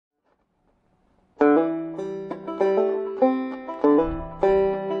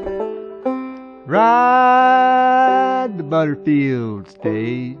ride the Butterfield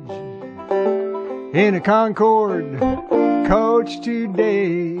stage in a Concord coach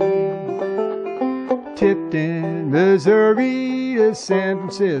today. Tipton, Missouri to San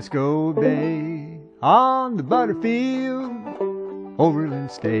Francisco Bay on the Butterfield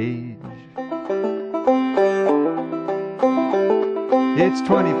Overland stage. It's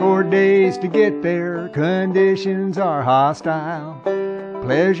 24 days to get there, conditions are hostile.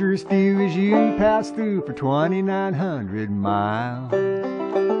 Pleasure's few as you pass through for 2,900 miles.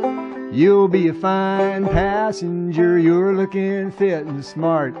 You'll be a fine passenger, you're looking fit and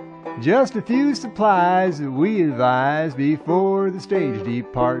smart. Just a few supplies that we advise before the stage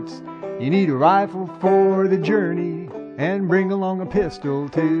departs. You need a rifle for the journey and bring along a pistol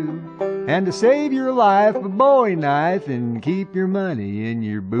too. And to save your life, a bowie knife, and keep your money in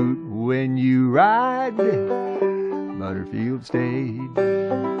your boot when you ride Butterfield stage.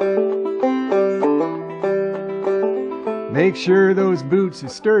 Make sure those boots are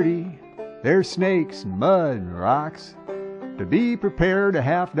sturdy, there's snakes and mud and rocks. To be prepared, a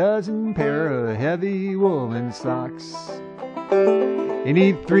half-dozen pair of heavy woolen socks. You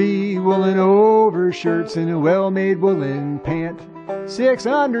need 3 woolen overshirts and a well-made woolen pant. 6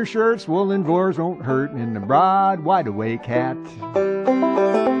 undershirts, woolen drawers won't hurt, and a broad wide-awake hat.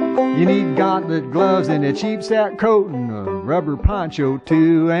 You need gauntlet gloves and a cheap sack coat and a rubber poncho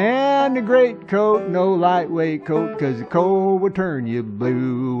too, and a great coat, no lightweight coat, 'cause the cold will turn you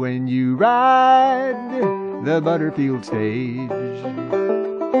blue when you ride the Butterfield stage.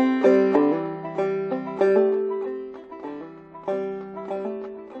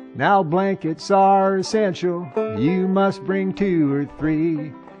 Now blankets are essential, you must bring 2 or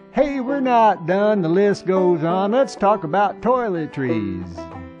 3. Hey, we're not done, the list goes on, let's talk about toiletries.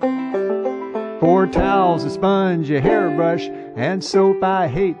 4 towels, a sponge, a hairbrush, and soap I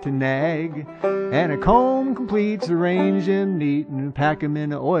hate to nag. And a comb completes, arrange them neat, and pack 'em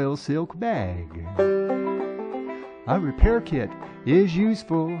in an oil silk bag. A repair kit is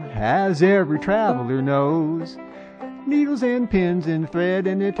useful, as every traveler knows. Needles and pins and thread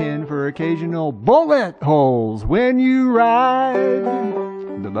and a tin for occasional bullet holes when you ride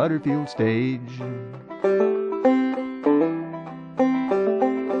the Butterfield stage.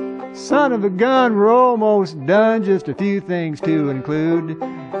 Son of a gun, we're almost done, just a few things to include.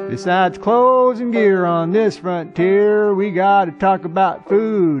 Besides clothes and gear on this frontier, we gotta talk about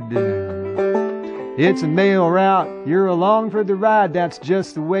food. It's a mail route, you're along for the ride, that's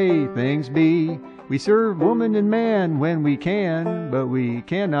just the way things be. We serve woman and man when we can, but we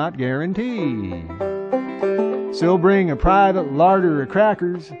cannot guarantee. So bring a private larder of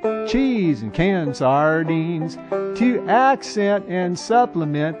crackers, cheese and canned sardines to accent and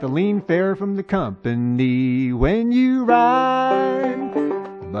supplement the lean fare from the company when you ride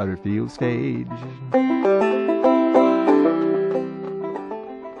the Butterfield stage.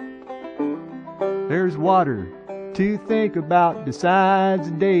 There's water to think about besides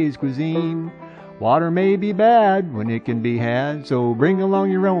the day's cuisine. Water may be bad when it can be had, so bring along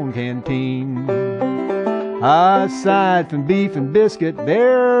your own canteen. Aside from beef and biscuit,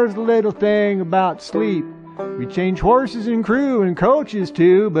 there's a little thing about sleep. We change horses and crew and coaches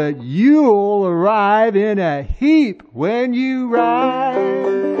too, but you'll arrive in a heap when you ride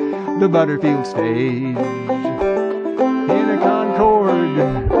the Butterfield stage. In a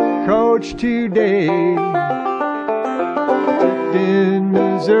Concord coach today, in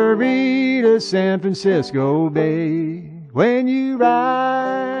Missouri to San Francisco Bay, when you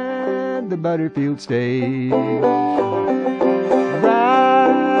ride the Butterfield stage.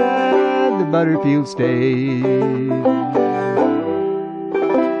 Ride the Butterfield stage.